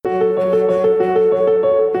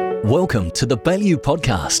Welcome to the Baillieu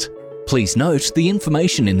Podcast. Please note the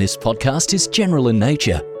information in this podcast is general in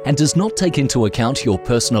nature and does not take into account your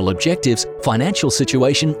personal objectives, financial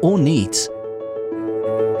situation or needs.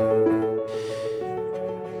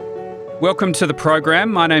 Welcome to the program.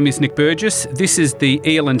 My name is Nick Burgess. This is the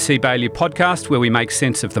EL&C Baillieu podcast where we make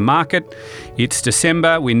sense of the market. It's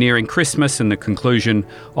December, we're nearing Christmas and the conclusion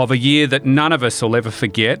of a year that none of us will ever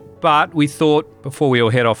forget. But we thought before we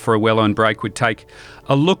all head off for a well-earned break, we'd take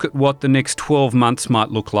a look at what the next 12 months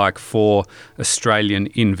might look like for Australian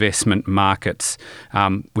investment markets.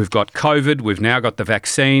 We've got COVID, we've now got the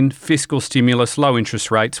vaccine, fiscal stimulus, low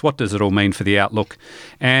interest rates. What does it all mean for the outlook?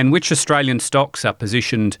 And which Australian stocks are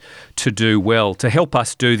positioned to do well? To help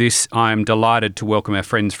us do this, I'm delighted to welcome our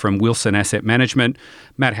friends from Wilson Asset Management,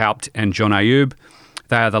 Matt Haupt and John Ayoub.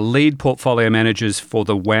 They are the lead portfolio managers for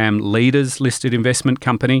the WAM Leaders listed investment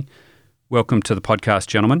company. Welcome to the podcast,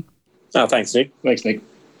 gentlemen. Thanks, Nick.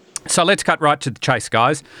 So let's cut right to the chase,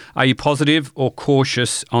 guys. Are you positive or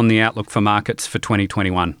cautious on the outlook for markets for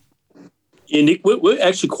 2021? Yeah, Nick, we're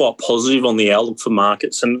actually quite positive on the outlook for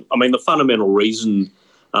markets. And I mean, the fundamental reason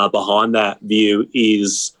behind that view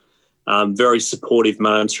is very supportive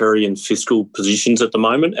monetary and fiscal positions at the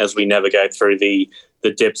moment as we navigate through the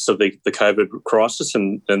depths of the COVID crisis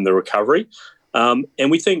and the recovery. And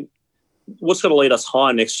we think what's going to lead us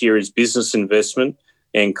higher next year is business investment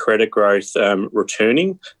and credit growth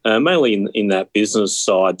returning, mainly in that business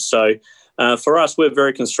side. So for us, we're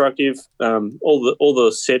very constructive. All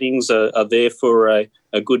the settings are there for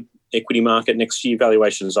a good equity market next year.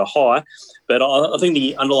 Valuations are high, but I think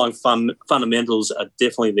the underlying fundamentals are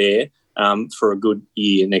definitely there for a good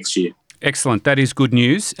year next year. Excellent. That is good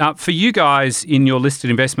news. For you guys in your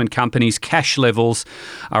listed investment companies, cash levels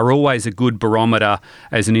are always a good barometer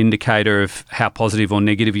as an indicator of how positive or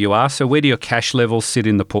negative you are. So where do your cash levels sit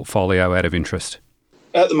in the portfolio out of interest?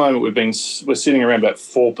 At the moment, we're sitting around about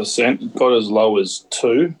 4%, got as low as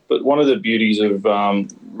 2%. But one of the beauties of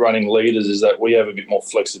running Leaders is that we have a bit more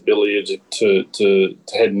flexibility to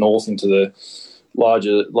head north into the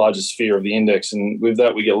larger sphere of the index. And with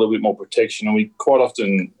that, we get a little bit more protection. And we quite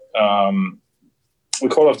often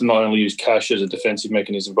not only use cash as a defensive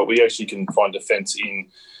mechanism, but we actually can find defence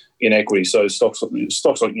in equity. So stocks like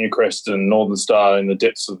Newcrest and Northern Star in the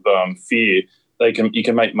depths of fear, you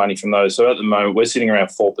can make money from those. So at the moment, we're sitting around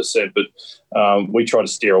 4%, but we try to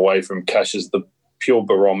steer away from cash as the pure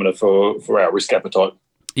barometer for our risk appetite.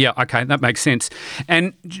 Yeah, okay, that makes sense.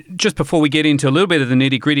 And just before we get into a little bit of the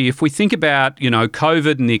nitty-gritty, if we think about,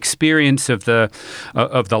 COVID and the experience of the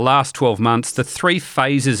last 12 months, the three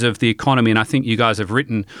phases of the economy, and I think you guys have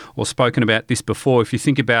written or spoken about this before, if you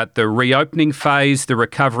think about the reopening phase, the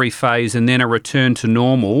recovery phase, and then a return to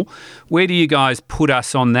normal, where do you guys put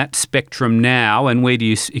us on that spectrum now, and where do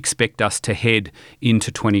you expect us to head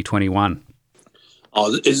into 2021?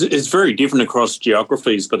 It's very different across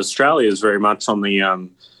geographies, but Australia is very much on the,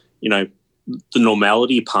 the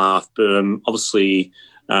normality path. But obviously,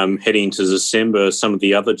 heading into December, some of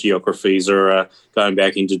the other geographies are going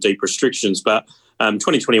back into deep restrictions. But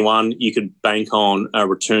 2021, you could bank on a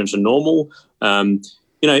return to normal.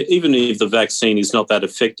 Even if the vaccine is not that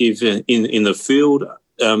effective in the field,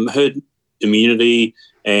 herd immunity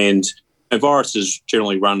and viruses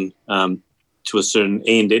generally run to a certain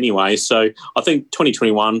end anyway. So I think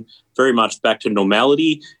 2021, very much back to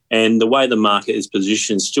normality, and the way the market is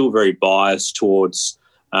positioned still very biased towards,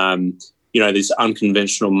 this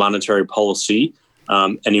unconventional monetary policy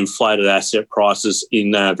and inflated asset prices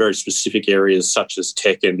in very specific areas such as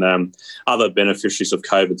tech and other beneficiaries of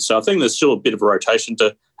COVID. So I think there's still a bit of a rotation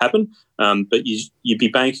to happen, but you'd be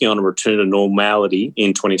banking on a return to normality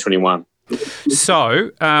in 2021.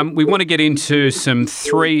 So we want to get into some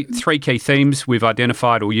three key themes we've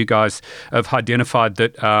identified, or you guys have identified,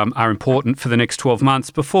 that are important for the next 12 months.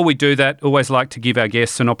 Before we do that, always like to give our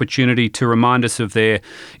guests an opportunity to remind us of their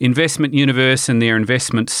investment universe and their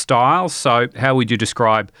investment style. So how would you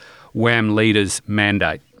describe WAM Leaders'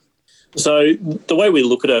 mandate? So the way we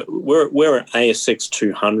look at it, we're an ASX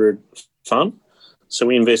 200 fund. So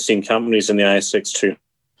we invest in companies in the ASX 200.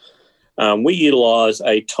 We utilise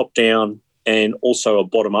a top-down and also a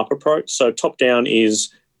bottom-up approach. So top-down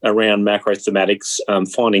is around macro thematics,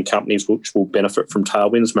 finding companies which will benefit from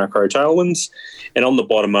tailwinds, macro tailwinds. And on the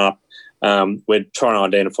bottom-up, we're trying to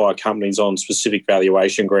identify companies on specific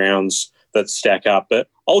valuation grounds that stack up. But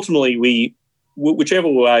ultimately, whichever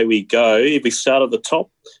way we go, if we start at the top,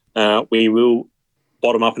 we will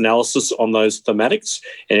bottom-up analysis on those thematics.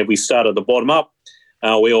 And if we start at the bottom-up,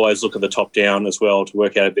 we always look at the top down as well to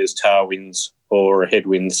work out if there's tailwinds or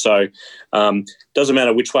headwinds. So doesn't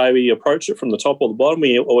matter which way we approach it, from the top or the bottom,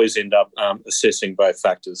 we always end up assessing both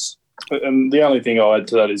factors. And the only thing I'll add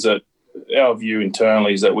to that is that our view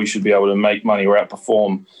internally is that we should be able to make money or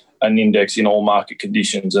outperform an index in all market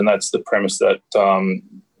conditions, and that's the premise that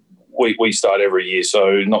we start every year.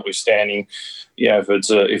 So notwithstanding, if it's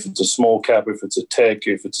a small cap, if it's a tech,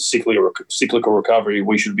 if it's a cyclical recovery,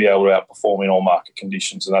 we should be able to outperform in all market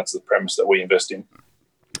conditions, and that's the premise that we invest in.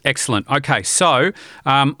 Excellent. Okay, so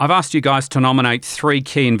I've asked you guys to nominate 3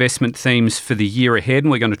 key investment themes for the year ahead, and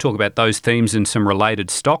we're going to talk about those themes and some related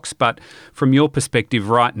stocks. But from your perspective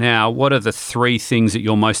right now, what are the 3 things that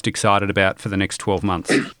you're most excited about for the next 12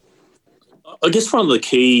 months? I guess one of the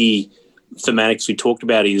key thematics we talked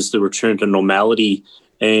about is the return to normality.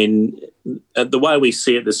 And the way we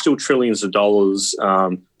see it, there's still trillions of dollars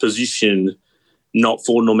positioned not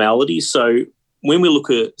for normality. So when we look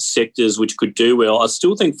at sectors which could do well, I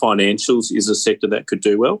still think financials is a sector that could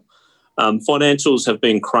do well. Financials have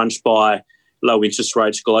been crunched by low interest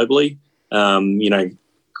rates globally.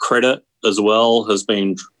 Credit as well has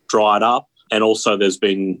been dried up, and also there's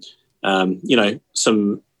been,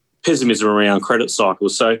 some pessimism around credit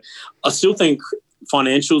cycles. So I still think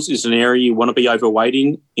financials is an area you want to be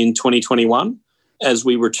overweighting in 2021 as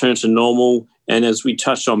we return to normal, and as we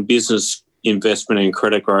touched on business investment and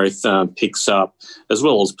credit growth picks up, as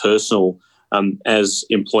well as personal, as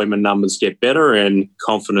employment numbers get better and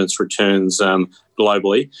confidence returns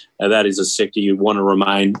globally. That is a sector you want to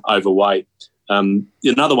remain overweight.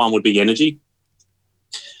 Another one would be energy.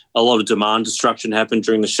 A lot of demand destruction happened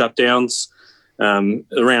during the shutdowns.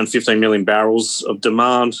 Around 15 million barrels of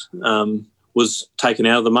demand was taken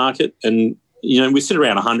out of the market, and we sit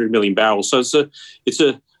around 100 million barrels. So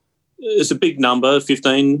it's a big number,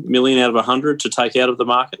 15 million out of 100 to take out of the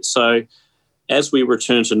market. So as we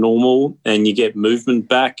return to normal and you get movement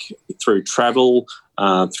back through travel,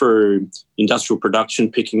 through industrial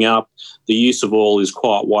production picking up, the use of oil is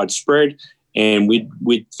quite widespread, and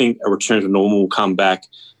we'd think a return to normal will come back.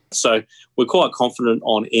 So we're quite confident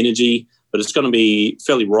on energy, but it's going to be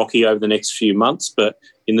fairly rocky over the next few months. But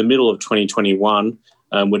in the middle of 2021,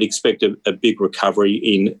 we'd expect a big recovery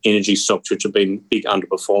in energy stocks, which have been big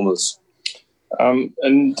underperformers. And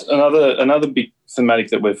another big thematic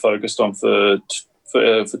that we're focused on for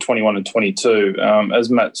 21 and 22, as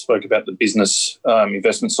Matt spoke about the business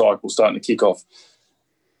investment cycle starting to kick off,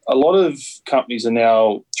 a lot of companies are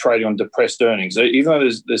now trading on depressed earnings. Even though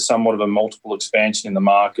there's somewhat of a multiple expansion in the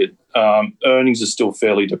market, earnings are still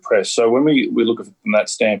fairly depressed. So when we look at it from that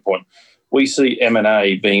standpoint, we see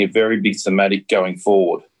M&A being a very big thematic going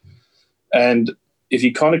forward. And if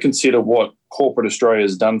you kind of consider what corporate Australia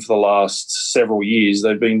has done for the last several years,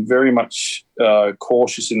 they've been very much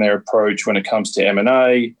cautious in their approach when it comes to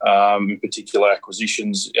M&A, in particular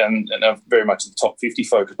acquisitions, and are very much the top 50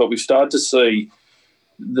 focus. But we've started to see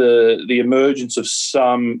the emergence of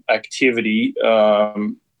some activity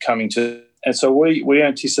coming to. And so we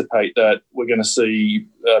anticipate that we're going to see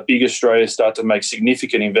big Australia start to make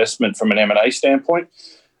significant investment from an M&A standpoint.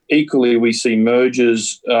 Equally, we see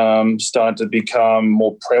mergers start to become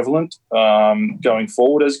more prevalent going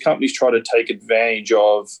forward as companies try to take advantage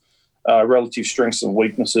of relative strengths and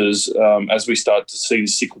weaknesses as we start to see the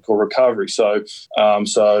cyclical recovery. So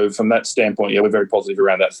from that standpoint, we're very positive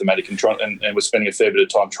around that thematic, and we're spending a fair bit of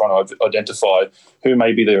time trying to identify who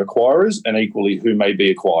may be their acquirers and equally who may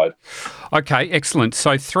be acquired. Okay, excellent.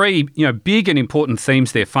 So 3, big and important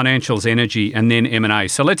themes there: financials, energy, and then M&A.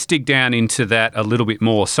 So let's dig down into that a little bit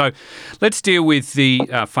more. So let's deal with the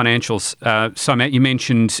financials. So Matt, you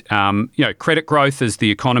mentioned credit growth as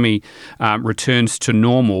the economy returns to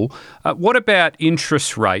normal. What about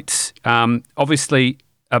interest rates? Obviously,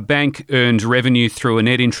 a bank earns revenue through a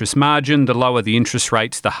net interest margin. The lower the interest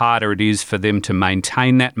rates, the harder it is for them to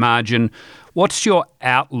maintain that margin. What's your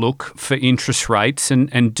outlook for interest rates,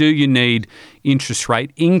 and do you need interest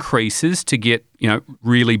rate increases to get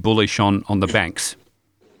really bullish on the banks?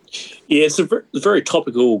 Yeah, it's a very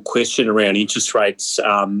topical question around interest rates.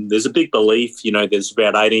 There's a big belief, there's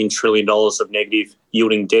about $18 trillion of negative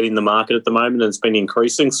yielding debt in the market at the moment, and it's been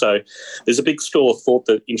increasing. So there's a big school of thought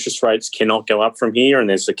that interest rates cannot go up from here, and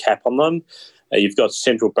there's a cap on them. You've got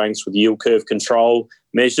central banks with yield curve control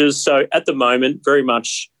measures. So at the moment, very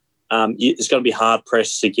much it's going to be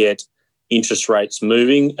hard-pressed to get interest rates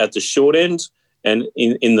moving at the short end and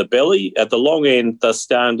in the belly. At the long end, they're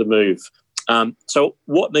starting to move. So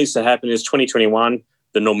what needs to happen is 2021,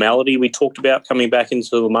 the normality we talked about coming back into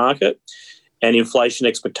the market, and inflation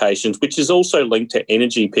expectations, which is also linked to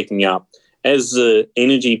energy picking up. As the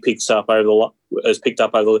energy picks up has picked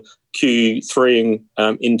up over Q3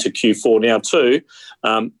 and into Q4 now too,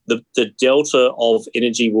 the delta of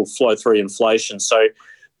energy will flow through inflation. So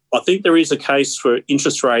I think there is a case for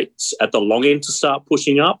interest rates at the long end to start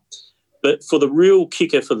pushing up. But for the real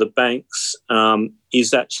kicker for the banks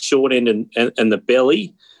is that short end and the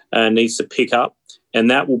belly needs to pick up, and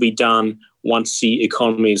that will be done once the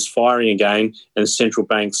economy is firing again and central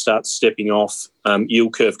banks start stepping off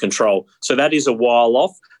yield curve control. So that is a while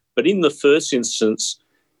off. But in the first instance,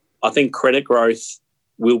 I think credit growth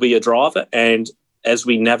will be a driver. And as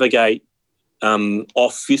we navigate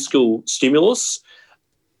off fiscal stimulus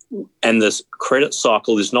and this credit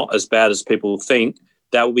cycle is not as bad as people think,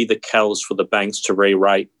 that will be the catalyst for the banks to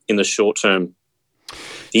re-rate in the short term.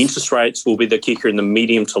 The interest rates will be the kicker in the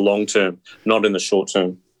medium to long term, not in the short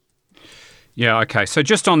term. Yeah, okay. So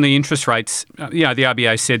just on the interest rates, the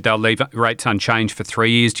RBA said they'll leave rates unchanged for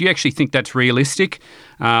 3 years. Do you actually think that's realistic,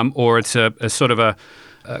 or it's a sort of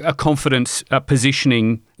a confidence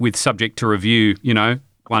positioning with subject to review,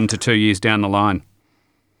 1 to 2 years down the line?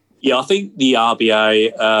 Yeah, I think the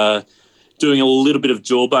RBA doing a little bit of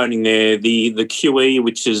jawboning there. The QE,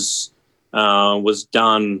 which was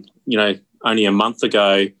done, only a month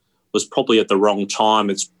ago, was probably at the wrong time.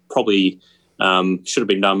 It's probably should have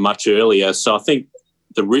been done much earlier. So I think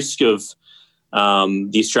the risk of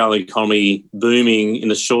the Australian economy booming in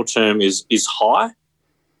the short term is high.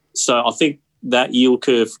 So I think that yield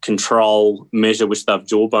curve control measure, which they've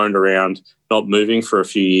jawboned around not moving for a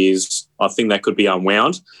few years, I think that could be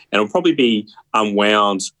unwound. And it'll probably be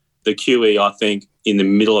unwound, the QE, I think, in the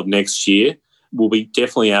middle of next year, will be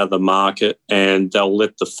definitely out of the market, and they'll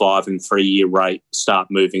let the 5 and 3 year rate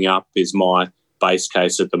start moving up is my base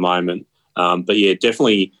case at the moment. But yeah,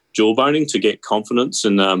 definitely jawboning to get confidence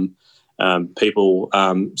and people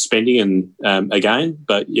spending and again.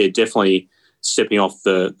 But yeah, definitely stepping off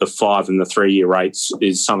the 5 and the 3 year rates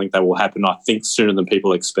is something that will happen, I think, sooner than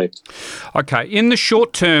people expect. Okay. In the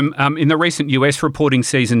short term, in the recent US reporting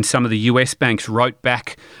season, some of the US banks wrote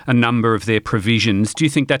back a number of their provisions. Do you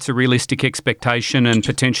think that's a realistic expectation and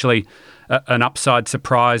potentially an upside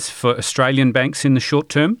surprise for Australian banks in the short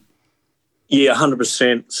term? Yeah,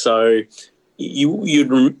 100%. So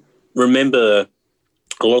you'd remember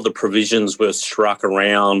a lot of the provisions were struck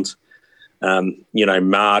around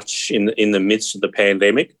March in the midst of the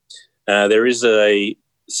pandemic. There is a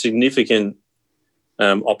significant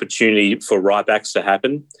opportunity for write-backs to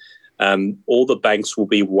happen. All the banks will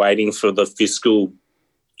be waiting for the fiscal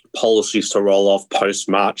policies to roll off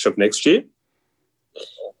post-March of next year.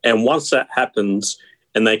 And once that happens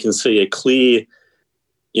and they can see a clear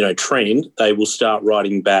trend, they will start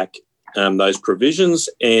writing back those provisions,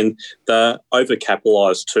 and they're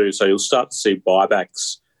overcapitalised too. So you'll start to see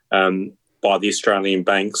buybacks by the Australian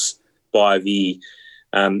banks by the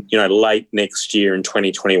late next year in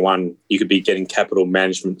 2021. You could be getting capital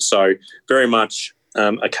management. So very much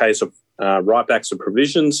a case of write-backs of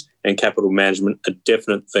provisions and capital management, a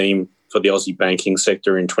definite theme for the Aussie banking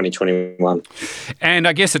sector in 2021. And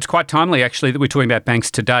I guess it's quite timely, actually, that we're talking about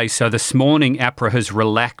banks today. So this morning, APRA has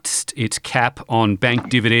relaxed its cap on bank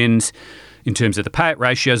dividends in terms of the payout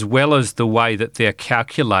ratio as well as the way that they're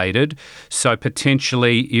calculated. So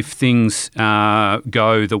potentially, if things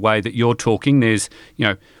go the way that you're talking, there's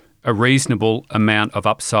a reasonable amount of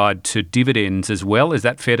upside to dividends as well. Is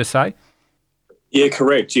that fair to say? Yeah,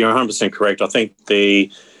 correct. You're 100% correct. I think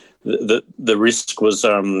the risk was,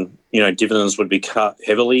 dividends would be cut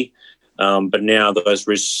heavily, but now those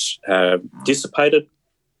risks have dissipated,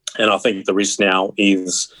 and I think the risk now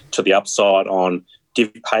is to the upside on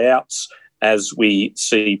div payouts as we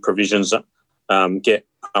see provisions get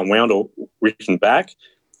unwound or written back,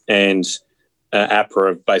 and APRA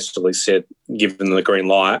have basically said, given the green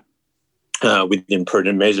light within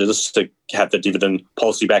prudent measures to have the dividend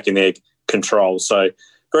policy back in their control. So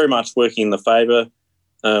very much working in the favour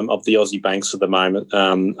of the Aussie banks at the moment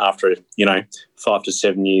after 5 to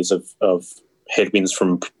 7 years of headwinds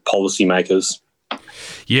from policymakers.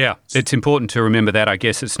 Yeah, it's important to remember that. I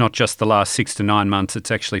guess it's not just the last 6 to 9 months,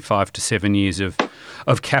 it's actually 5 to 7 years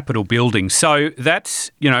of capital building. So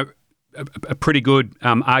that's, a pretty good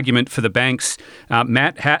argument for the banks.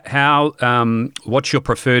 Matt, what's your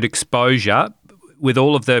preferred exposure? With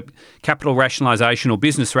all of the capital rationalisation or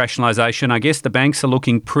business rationalisation, I guess the banks are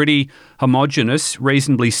looking pretty homogenous,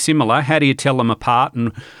 reasonably similar. How do you tell them apart,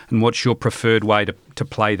 and what's your preferred way to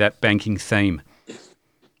play that banking theme?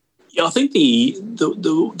 Yeah, I think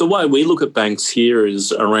the way we look at banks here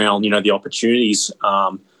is around the opportunities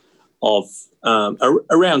of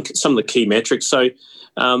around some of the key metrics. So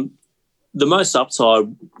the most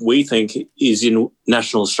upside we think is in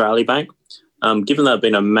National Australia Bank, given they've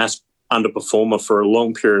been a mass underperformer for a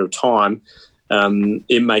long period of time.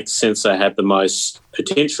 It makes sense they have the most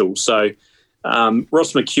potential. So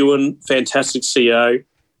Ross McEwan, fantastic CEO,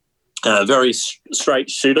 very straight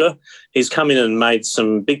shooter. He's come in and made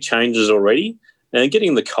some big changes already and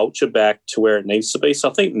getting the culture back to where it needs to be. So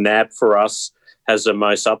I think NAB for us has the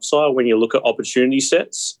most upside when you look at opportunity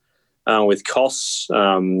sets with costs,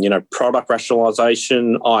 product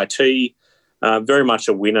rationalisation, IT, very much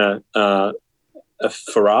a winner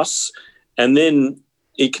for us. And then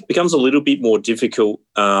it becomes a little bit more difficult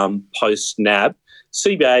post-NAB.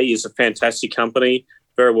 CBA is a fantastic company,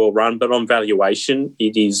 very well run, but on valuation,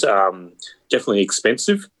 it is definitely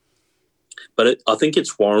expensive. But I think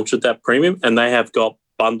it's warranted that premium, and they have got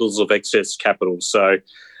bundles of excess capital. So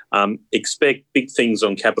expect big things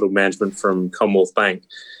on capital management from Commonwealth Bank.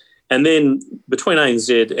 And then between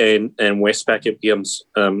ANZ and Westpac, it becomes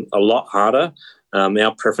a lot harder.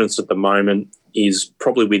 Our preference at the moment is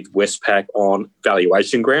probably with Westpac on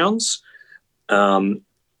valuation grounds.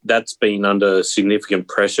 That's been under significant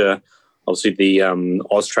pressure. Obviously, the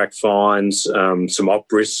AUSTRAC fines, some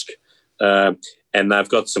op risk, and they've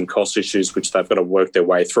got some cost issues which they've got to work their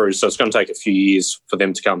way through. So it's going to take a few years for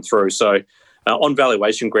them to come through. So on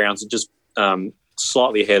valuation grounds, it's just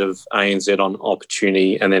slightly ahead of ANZ on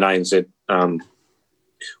opportunity, and then ANZ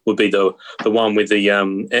would be the one with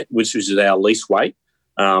the which is our least weight.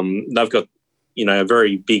 They've got a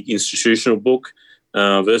very big institutional book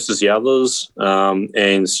versus the others,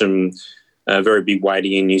 and some very big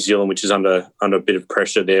weighting in New Zealand, which is under a bit of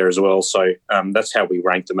pressure there as well. So that's how we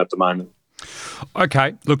rank them at the moment.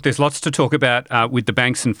 Okay, look, there's lots to talk about with the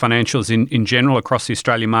banks and financials in general across the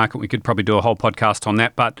Australian market. We could probably do a whole podcast on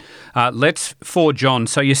that, but let's forge on.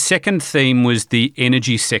 So your second theme was the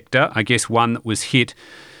energy sector, I guess one that was hit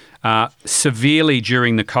severely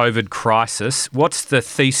during the COVID crisis. What's the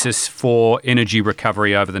thesis for energy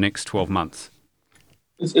recovery over the next 12 months?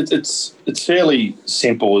 It's fairly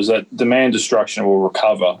simple, is that demand destruction will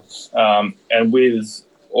recover, and with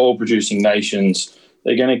oil producing nations,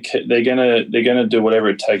 they're going to do whatever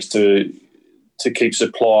it takes to keep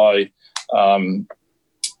supply in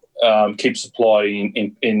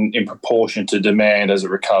proportion to demand as it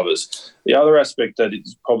recovers. The other aspect that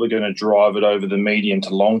is probably going to drive it over the medium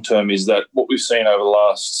to long term is that what we've seen over the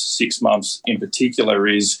last 6 months in particular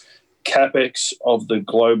is CapEx of the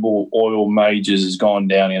global oil majors has gone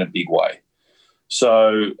down in a big way.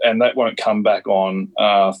 So, and that won't come back on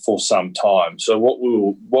for some time. So what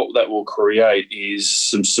that will create is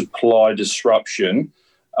some supply disruption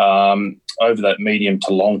over that medium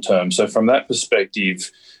to long term. So from that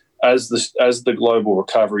perspective, as the global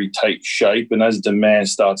recovery takes shape and as demand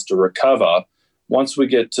starts to recover, once we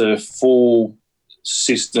get to full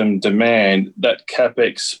system demand, that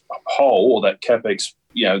CapEx hole or that CapEx,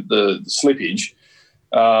 the slippage,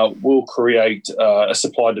 will create a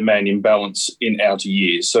supply-demand imbalance in outer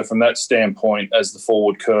years. So from that standpoint, as the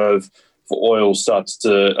forward curve for oil starts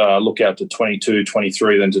to look out to 22,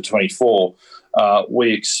 23, then to 24,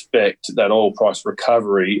 we expect that oil price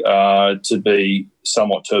recovery to be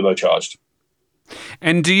somewhat turbocharged.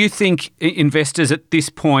 And do you think investors at this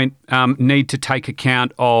point need to take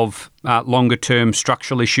account of longer-term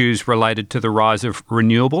structural issues related to the rise of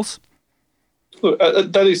renewables? Look,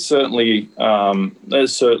 that is certainly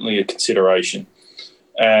a consideration,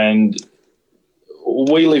 and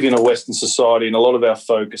we live in a Western society, and a lot of our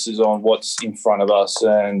focus is on what's in front of us,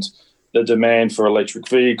 and the demand for electric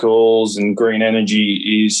vehicles and green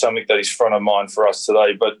energy is something that is front of mind for us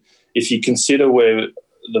today. But if you consider where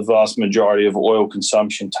the vast majority of oil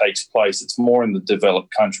consumption takes place, it's more in the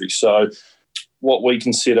developed countries. So what we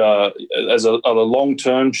consider as a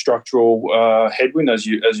long-term structural headwind, as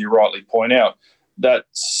you rightly point out,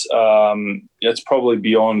 that's probably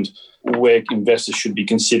beyond where investors should be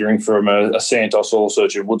considering from a Santos, Oil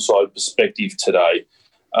Search and Woodside perspective today.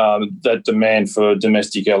 That demand for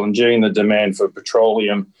domestic LNG and the demand for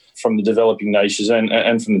petroleum from the developing nations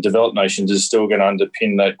and from the developed nations is still going to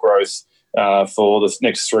underpin that growth for the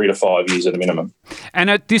next 3 to 5 years at a minimum. And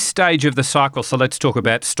at this stage of the cycle, so let's talk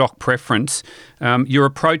about stock preference. Your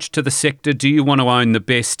approach to the sector, do you want to own the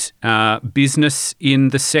best business in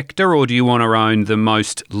the sector, or do you want to own the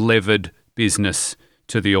most levered business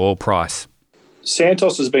to the oil price?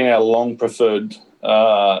 Santos has been our long preferred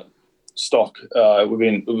stock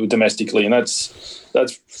domestically, and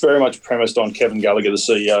that's very much premised on Kevin Gallagher, the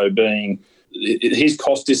CEO, being his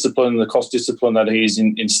cost discipline, the cost discipline that he's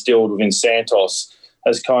instilled within Santos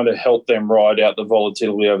has kind of helped them ride out the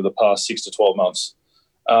volatility over the past 6 to 12 months.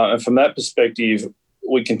 And from that perspective,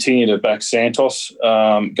 we continue to back Santos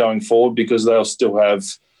going forward because they'll still have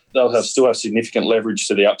significant leverage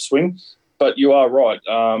to the upswing. But you are right.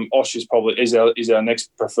 OSH is our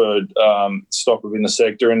next preferred stock within the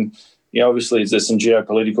sector, and obviously there's some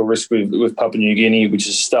geopolitical risk with Papua New Guinea, which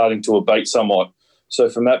is starting to abate somewhat. So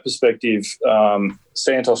from that perspective,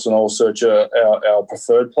 Santos and Oil Search are our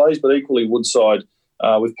preferred plays, but equally Woodside,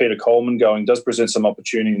 with Peter Coleman going, does present some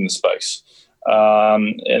opportunity in the space.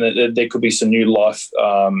 And there could be some new life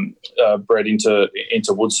bred into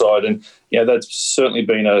Woodside. And, that's certainly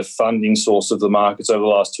been a funding source of the markets over the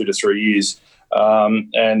last 2 to 3 years.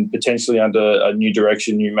 And potentially under a new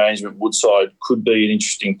direction, new management, Woodside could be an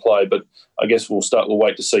interesting play. But I guess we'll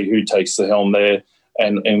wait to see who takes the helm there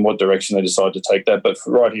and what direction they decide to take that. But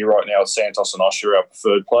for right here, right now, Santos and Osh are our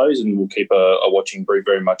preferred plays, and we'll keep a watching brief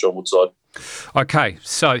very much on Woodside. Okay,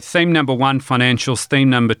 so theme number 1, financials. Theme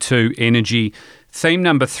number 2, energy. Theme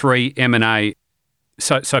number 3, M&A.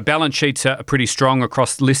 So balance sheets are pretty strong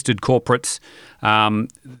across listed corporates.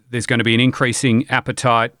 There's going to be an increasing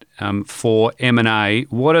appetite for M&A.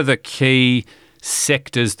 What are the key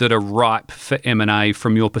sectors that are ripe for M&A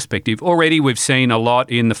from your perspective? Already we've seen a lot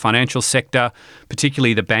in the financial sector,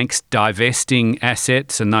 particularly the banks divesting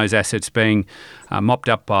assets and those assets being mopped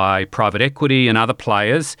up by private equity and other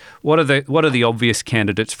players. What are the obvious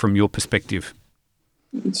candidates from your perspective?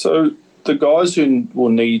 So the guys who will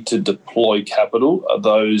need to deploy capital are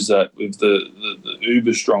those that with the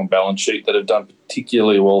uber strong balance sheet that have done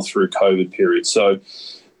particularly well through COVID period. So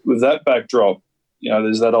with that backdrop,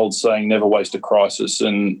 there's that old saying, never waste a crisis.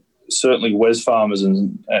 And certainly Wesfarmers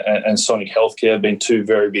and Sonic Healthcare have been two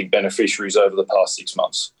very big beneficiaries over the past 6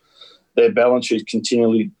 months. Their balance sheets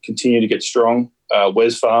continue to get strong.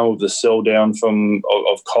 Wesfarmers with the sell down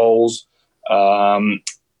of Coles,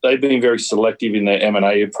 they've been very selective in their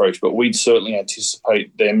M&A approach, but we'd certainly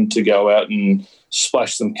anticipate them to go out and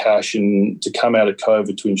splash some cash and to come out of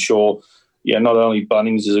COVID to ensure, not only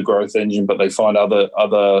Bunnings is a growth engine, but they find other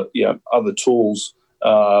tools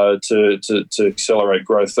to accelerate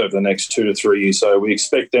growth over the next 2 to 3 years. So we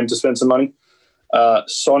expect them to spend some money.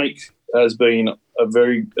 Sonic has been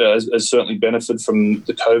has certainly benefited from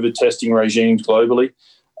the COVID testing regimes globally.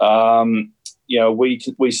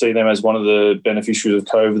 We see them as one of the beneficiaries of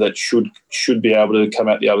COVID that should be able to come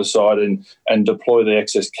out the other side and deploy the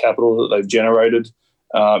excess capital that they've generated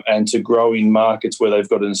and to grow in markets where they've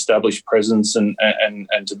got an established presence and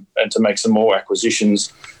to make some more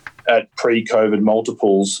acquisitions at pre-COVID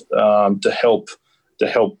multiples to help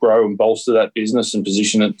grow and bolster that business and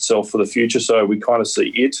position itself for the future. So we kind of see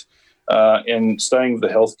it. And staying with the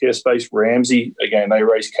healthcare space, Ramsay, again, they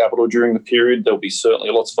raised capital during the period. There'll be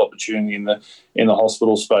certainly lots of opportunity in the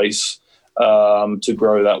hospital space to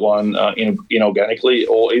grow that one inorganically,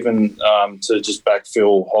 or even to just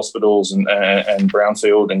backfill hospitals and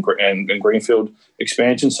brownfield and greenfield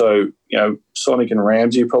expansion. So, Sonic and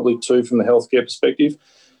Ramsay are probably two from the healthcare perspective.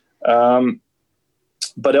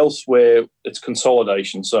 But elsewhere, it's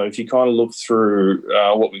consolidation. So if you kind of look through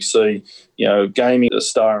what we see, gaming, the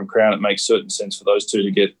Star and Crown, it makes certain sense for those two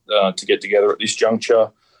to get together at this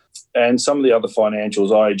juncture. And some of the other financials,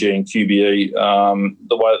 IAG and QBE,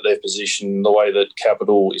 the way that they're positioned, the way that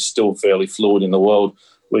capital is still fairly fluid in the world,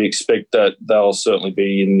 we expect that they'll certainly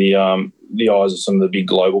be in the eyes of some of the big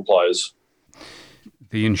global players.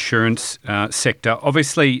 The insurance sector.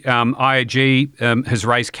 Obviously, IAG has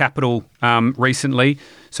raised capital recently.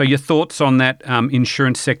 So your thoughts on that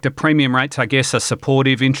insurance sector? Premium rates, I guess, are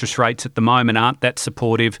supportive. Interest rates at the moment aren't that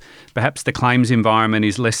supportive. Perhaps the claims environment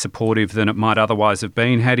is less supportive than it might otherwise have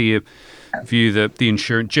been. How do you view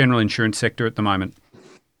the general insurance sector at the moment?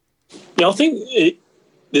 Yeah, I think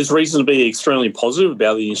there's reason to be extremely positive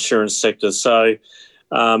about the insurance sector. So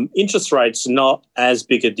interest rates are not as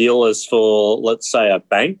big a deal as for, let's say, a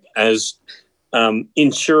bank, as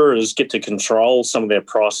insurers get to control some of their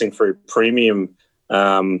pricing through premium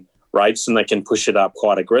rates, and they can push it up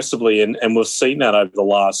quite aggressively. And we've seen that over the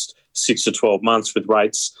last 6 to 12 months with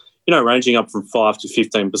rates, ranging up from 5 to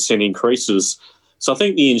 15% increases. So I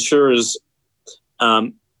think the insurers are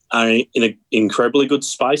in an incredibly good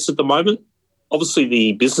space at the moment. Obviously,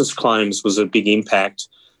 the business claims was a big impact,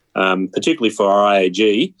 particularly for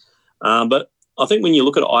IAG. But I think when you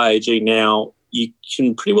look at IAG now, you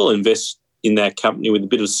can pretty well invest in that company with a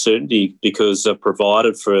bit of certainty because they're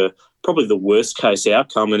provided for probably the worst case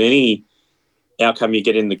outcome, and any outcome you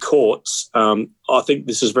get in the courts. I think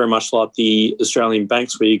this is very much like the Australian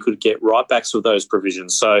banks where you could get right-backs with those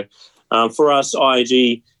provisions. So for us,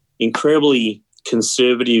 IAG, incredibly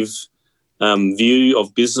conservative view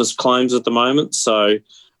of business claims at the moment. So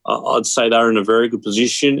I'd say they're in a very good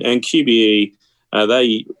position. And QBE,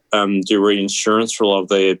 they do reinsurance for a lot of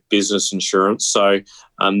their business insurance. So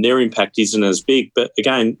their impact isn't as big. But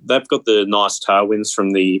again, they've got the nice tailwinds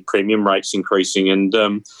from the premium rates increasing. And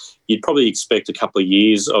you'd probably expect a couple of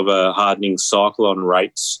years of a hardening cycle on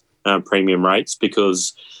rates, premium rates,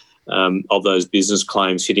 because of those business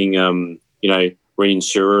claims hitting,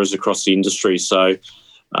 reinsurers across the industry. So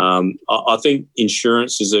I think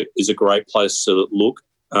insurance is a great place to look.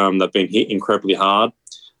 They've been hit incredibly hard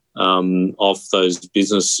off those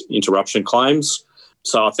business interruption claims.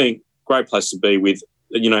 So I think great place to be with,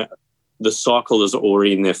 the cycle is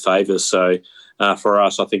already in their favour. So for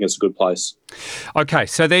us, I think it's a good place. Okay,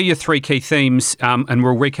 so they're your three key themes, and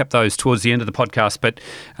we'll recap those towards the end of the podcast, but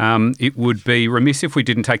it would be remiss if we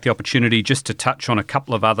didn't take the opportunity just to touch on a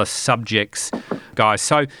couple of other subjects, guys.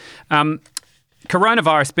 So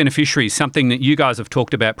coronavirus beneficiaries, something that you guys have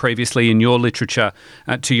talked about previously in your literature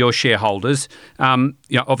to your shareholders.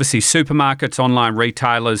 Obviously, supermarkets, online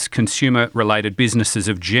retailers, consumer-related businesses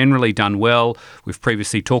have generally done well. We've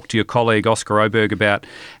previously talked to your colleague Oscar Oberg about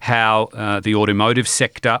how the automotive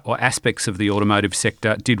sector or aspects of the automotive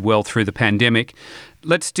sector did well through the pandemic.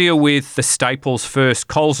 Let's deal with the staples first.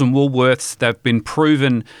 Coles and Woolworths, they've been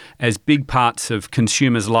proven as big parts of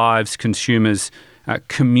consumers' lives, consumers'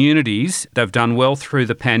 communities. They've done well through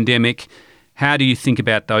the pandemic. How do you think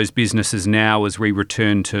about those businesses now as we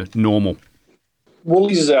return to normal?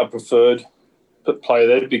 Woolies is our preferred play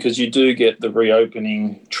there because you do get the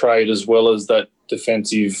reopening trade as well as that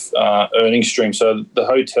defensive earning stream. So the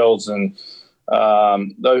hotels and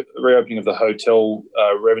the reopening of the hotel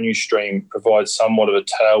revenue stream provides somewhat of a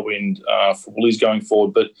tailwind for Woolies going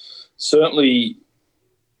forward. But certainly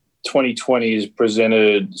 2020 has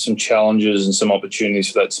presented some challenges and some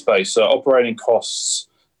opportunities for that space. So operating costs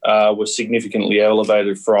were significantly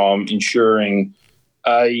elevated from ensuring,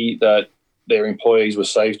 that their employees were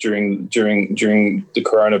safe during the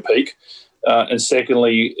corona peak. And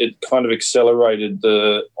secondly, it kind of accelerated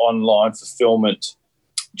the online fulfillment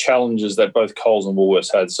challenges that both Coles and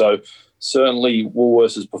Woolworths had. So certainly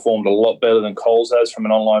Woolworths has performed a lot better than Coles has from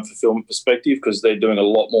an online fulfillment perspective because they're doing a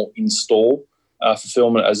lot more in-store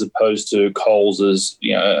fulfillment as opposed to Coles's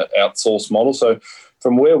outsourced model. So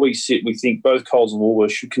from where we sit, we think both Coles and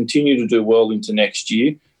Woolworths should continue to do well into next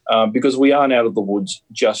year because we aren't out of the woods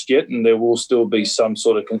just yet, and there will still be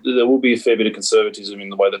there will be a fair bit of conservatism in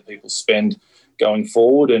the way that people spend going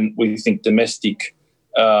forward, and we think domestic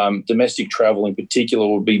travel in particular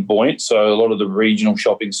will be buoyant. So a lot of the regional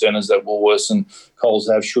shopping centres that Woolworths and Coles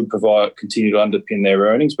have should continue to underpin their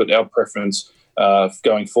earnings, but our preference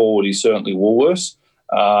going forward is certainly Woolworths.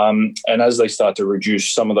 And as they start to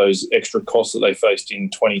reduce some of those extra costs that they faced in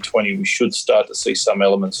 2020, we should start to see some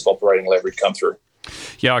elements of operating leverage come through.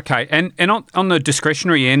 Yeah, okay. And on the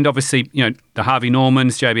discretionary end, obviously, the Harvey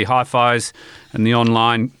Normans, JB Hi-Fi's and the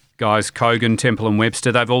online guys, Kogan, Temple and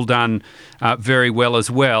Webster, they've all done very well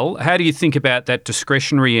as well. How do you think about that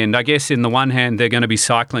discretionary end? I guess in the one hand, they're going to be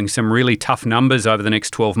cycling some really tough numbers over the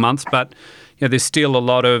next 12 months, but there's still a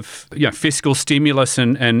lot of fiscal stimulus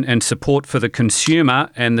and support for the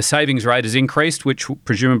consumer, and the savings rate has increased, which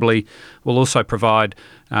presumably will also provide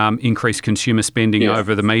increased consumer spending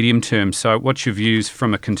over the medium term. So what's your views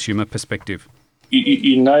from a consumer perspective?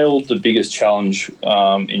 You nailed the biggest challenge,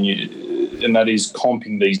 and that is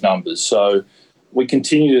comping these numbers. So we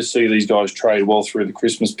continue to see these guys trade well through the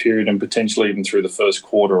Christmas period and potentially even through the first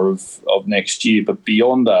quarter of next year. But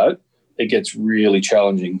beyond that, it gets really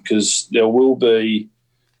challenging because there will be,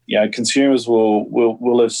 consumers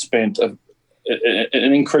will have spent an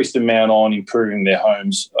increased amount on improving their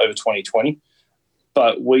homes over 2020.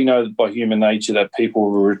 But we know that by human nature that people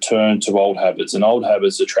will return to old habits, and old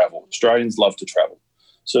habits are travel. Australians love to travel.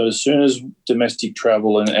 So as soon as domestic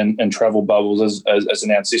travel and travel bubbles, as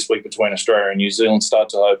announced this week between Australia and New Zealand, start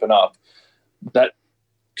to open up, that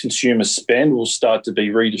consumer spend will start to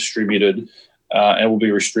be redistributed and will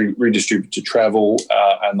be redistributed to travel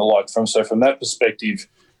and the like. From that perspective,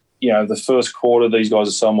 the first quarter, these guys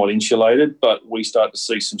are somewhat insulated, but we start to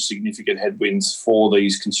see some significant headwinds for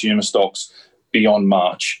these consumer stocks beyond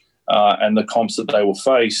March. And the comps that they will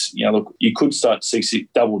face, you could start to see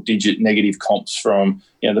double-digit negative comps from,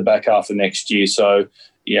 the back half of next year. So,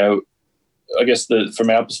 I guess from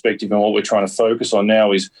our perspective and what we're trying to focus on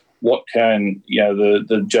now is what can,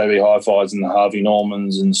 the JB Hi-Fi's and the Harvey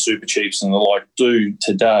Normans and the Super Cheaps and the like do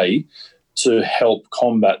today to help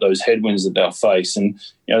combat those headwinds that they'll face. And,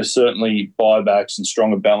 certainly buybacks and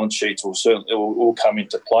stronger balance sheets will come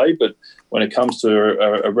into play. But when it comes to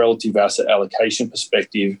a relative asset allocation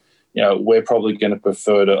perspective, we're probably going to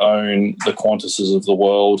prefer to own the Qantases of the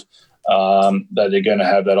world, that they're going to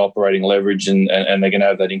have that operating leverage and they're going to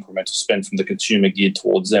have that incremental spend from the consumer geared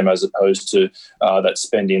towards them as opposed to that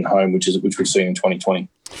spend in home, which we've seen in 2020.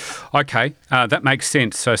 Okay, that makes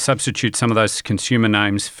sense. So substitute some of those consumer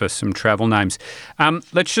names for some travel names.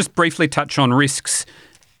 Let's just briefly touch on risks.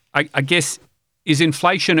 I guess, is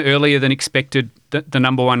inflation earlier than expected the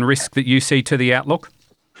number one risk that you see to the outlook?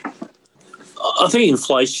 I think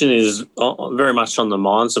inflation is very much on the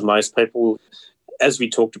minds of most people. As we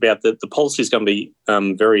talked about, the policy is going to be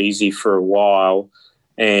very easy for a while,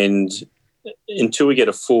 and until we get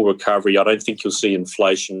a full recovery, I don't think you'll see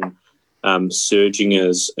inflation surging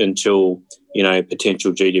until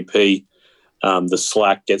potential GDP, the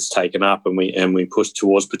slack gets taken up, and we push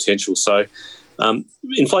towards potential. So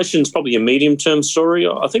inflation is probably a medium-term story.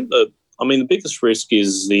 I think the biggest risk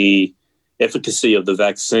is the efficacy of the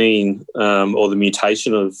vaccine or the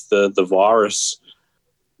mutation of the virus,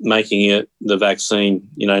 making the vaccine,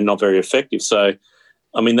 not very effective. So,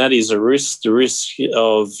 that is a risk. The risk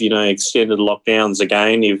of, extended lockdowns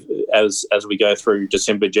again, as we go through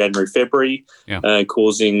December, January, February,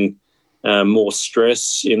 causing more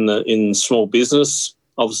stress in small business,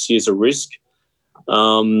 obviously is a risk.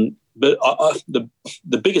 But the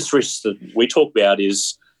biggest risk that we talk about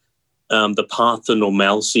is the path to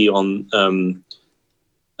normalcy on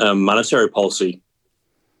monetary policy.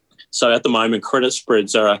 So at the moment, credit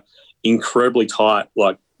spreads are incredibly tight,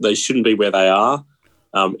 like they shouldn't be where they are.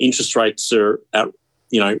 Interest rates are at,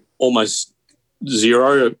 almost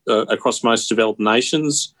zero across most developed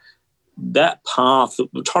nations. That path,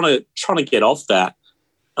 trying to get off that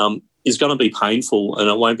is going to be painful, and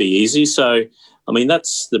it won't be easy. So,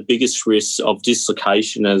 that's the biggest risk of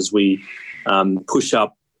dislocation as we push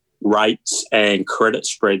up rates and credit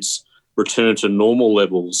spreads return to normal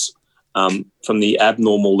levels from the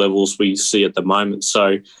abnormal levels we see at the moment.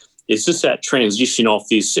 So it's just that transition off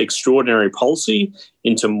this extraordinary policy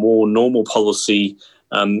into more normal policy.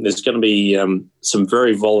 There's going to be some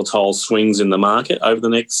very volatile swings in the market over the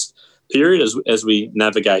next period as we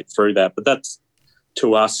navigate through that. But that's,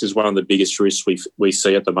 to us, is one of the biggest risks we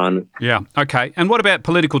see at the moment. Yeah. Okay. And what about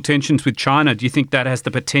political tensions with China? Do you think that has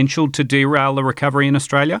the potential to derail the recovery in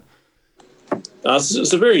Australia?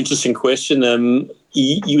 It's a very interesting question.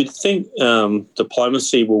 You would think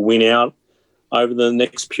diplomacy will win out over the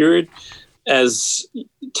next period. As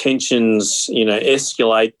tensions,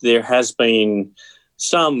 escalate, there has been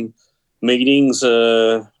some meetings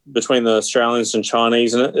between the Australians and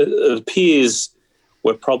Chinese, and it appears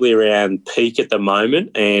we're probably around peak at the moment,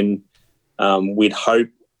 and we'd hope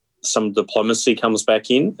some diplomacy comes back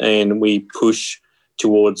in and we push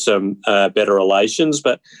towards better relations.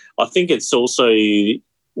 But I think it's also,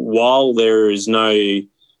 while there is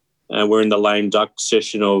we're in the lame duck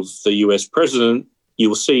session of the US president, you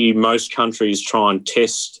will see most countries try and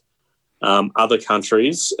test other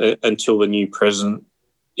countries until the new president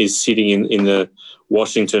is sitting in the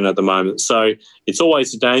Washington at the moment. So it's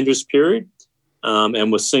always a dangerous period,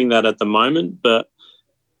 and we're seeing that at the moment. But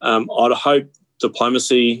I'd hope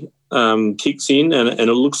diplomacy kicks in, and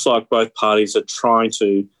it looks like both parties are trying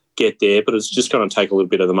to get there, but it's just going to take a little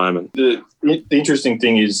bit at the moment. The interesting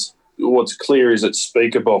thing is, what's clear is that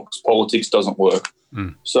speaker box politics doesn't work.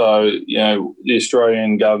 So, the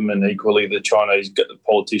Australian government, equally the Chinese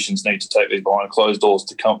politicians, need to take these behind closed doors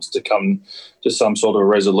to come to some sort of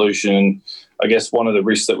resolution. I guess one of the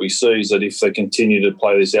risks that we see is that if they continue to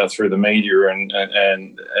play this out through the media and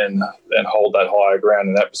hold that higher ground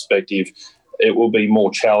in that perspective, it will be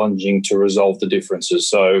more challenging to resolve the differences.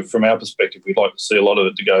 So from our perspective, we'd like to see a lot of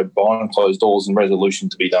it to go behind closed doors and resolution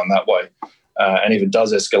to be done that way. And if it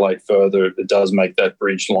does escalate further, it does make that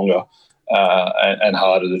bridge longer and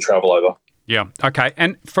harder to travel over. Yeah. Okay.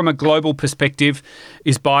 And from a global perspective,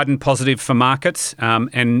 is Biden positive for markets?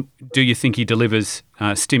 And do you think he delivers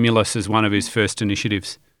stimulus as one of his first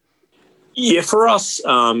initiatives? Yeah, for us,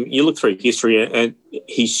 you look through history and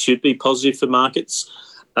he should be positive for markets.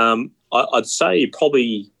 I'd say it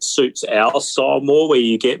probably suits our style more, where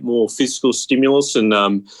you get more fiscal stimulus and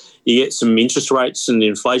you get some interest rates and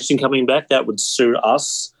inflation coming back. That would suit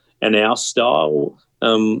us and our style.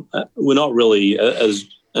 We're not really,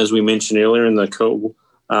 as we mentioned earlier in the call,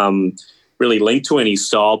 really linked to any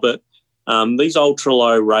style, but these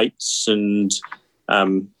ultra-low rates and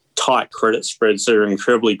tight credit spreads are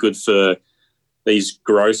incredibly good for these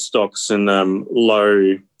growth stocks and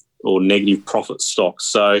low or negative profit stocks.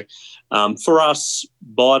 So for us,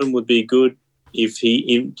 Biden would be good if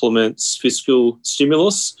he implements fiscal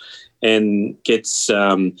stimulus and gets,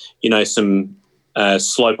 some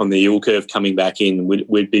slope on the yield curve coming back in.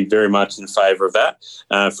 We'd be very much in favour of that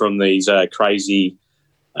from these crazy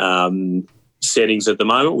settings at the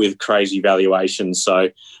moment with crazy valuations. So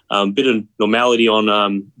a bit of normality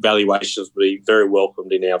on valuations would be very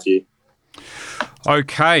welcomed in our view.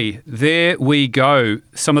 Okay, there we go.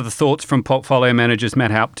 Some of the thoughts from portfolio managers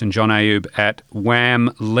Matt Haupt and John Ayoub at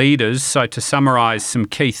WAM Leaders. So to summarise some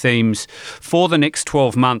key themes for the next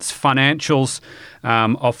 12 months, financials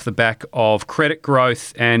off the back of credit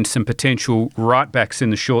growth and some potential write-backs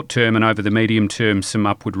in the short term, and over the medium term, some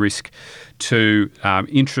upward risk to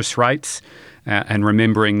interest rates. And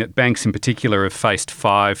remembering that banks in particular have faced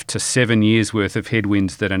 5 to 7 years worth of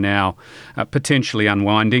headwinds that are now potentially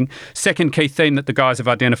unwinding. Second key theme that the guys have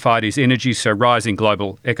identified is energy, so rising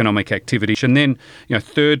global economic activity. And then,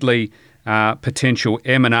 thirdly, potential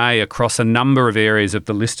M&A across a number of areas of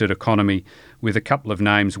the listed economy, with a couple of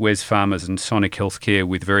names, Wesfarmers and Sonic Healthcare,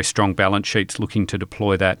 with very strong balance sheets looking to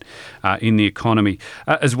deploy that in the economy,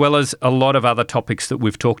 as well as a lot of other topics that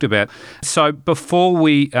we've talked about. So before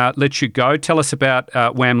we let you go, tell us about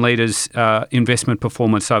WAM Leaders' investment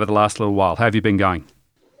performance over the last little while. How have you been going?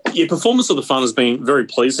 Yeah, performance of the fund has been very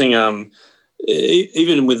pleasing.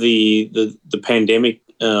 Even with the pandemic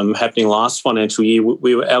happening last financial year,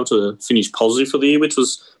 we were able to finish positive for the year, which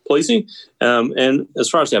was pleasing. And as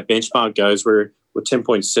far as our benchmark goes, we're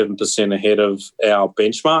 10.7% ahead of our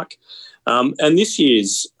benchmark. And this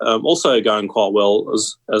year's also going quite well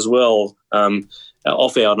as well.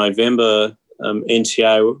 Off our November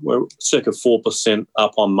NTA, we're circa 4%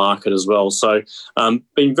 up on market as well. So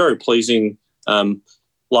been very pleasing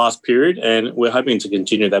last period, and we're hoping to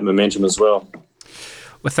continue that momentum as well.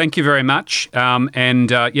 Well, thank you very much.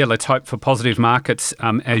 Let's hope for positive markets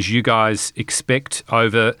as you guys expect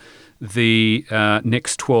over the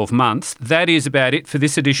next 12 months. That is about it for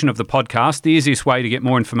this edition of the podcast. The easiest way to get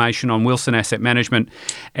more information on Wilson Asset Management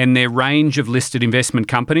and their range of listed investment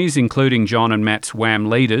companies, including John and Matt's WAM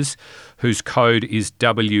Leaders, whose code is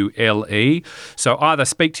WLE. So either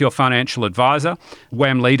speak to your financial advisor.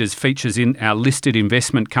 WAM Leaders features in our listed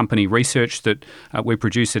investment company research that we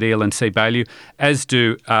produce at EL&C Baillieu, as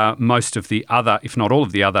do most of the other, if not all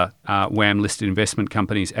of the other WAM listed investment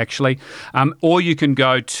companies actually. Or you can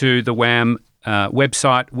go to the WAM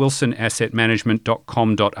website,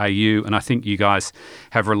 wilsonassetmanagement.com.au, and I think you guys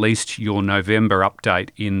have released your November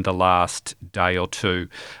update in the last day or two.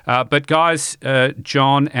 But guys,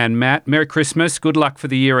 John and Matt, Merry Christmas. Good luck for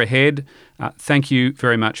the year ahead. Thank you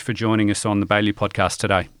very much for joining us on the Baillieu podcast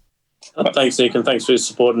today. Thanks, Nick, and thanks for your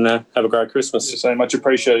support, and have a great Christmas. So much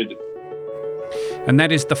appreciated. And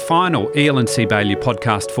that is the final EL&C Baillieu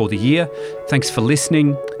podcast for the year. Thanks for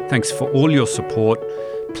listening. Thanks for all your support.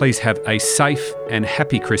 Please have a safe and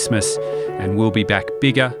happy Christmas, and we'll be back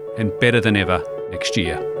bigger and better than ever next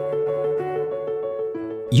year.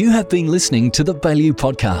 You have been listening to the Baillieu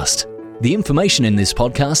Podcast. The information in this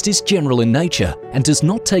podcast is general in nature and does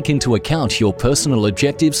not take into account your personal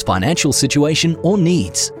objectives, financial situation, or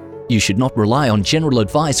needs. You should not rely on general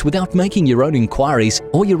advice without making your own inquiries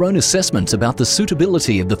or your own assessments about the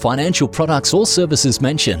suitability of the financial products or services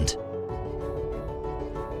mentioned.